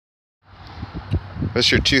This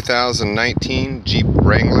is your 2019 Jeep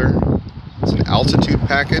Wrangler. It's an altitude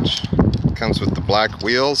package. It comes with the black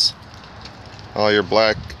wheels, all your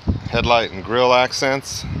black headlight and grille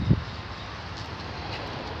accents.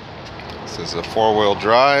 This is a four-wheel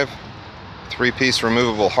drive, three-piece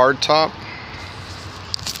removable hardtop.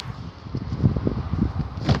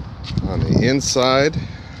 On the inside,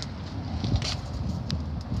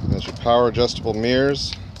 there's your power adjustable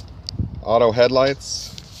mirrors, auto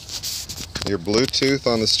headlights, your Bluetooth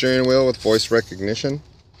on the steering wheel with voice recognition.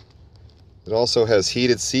 It also has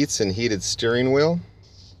heated seats and heated steering wheel.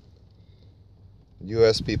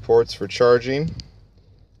 USB ports for charging.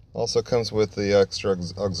 Also comes with the extra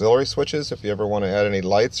auxiliary switches if you ever want to add any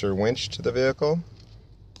lights or winch to the vehicle.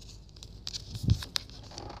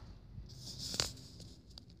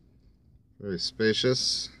 Very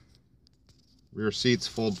spacious. Rear seats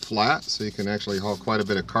fold flat, so you can actually haul quite a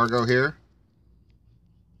bit of cargo here.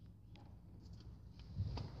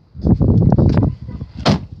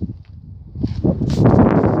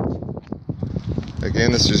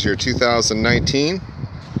 Again, this is your 2019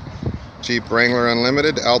 Jeep Wrangler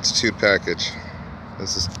Unlimited Altitude Package.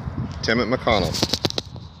 This is Tim at McConnell.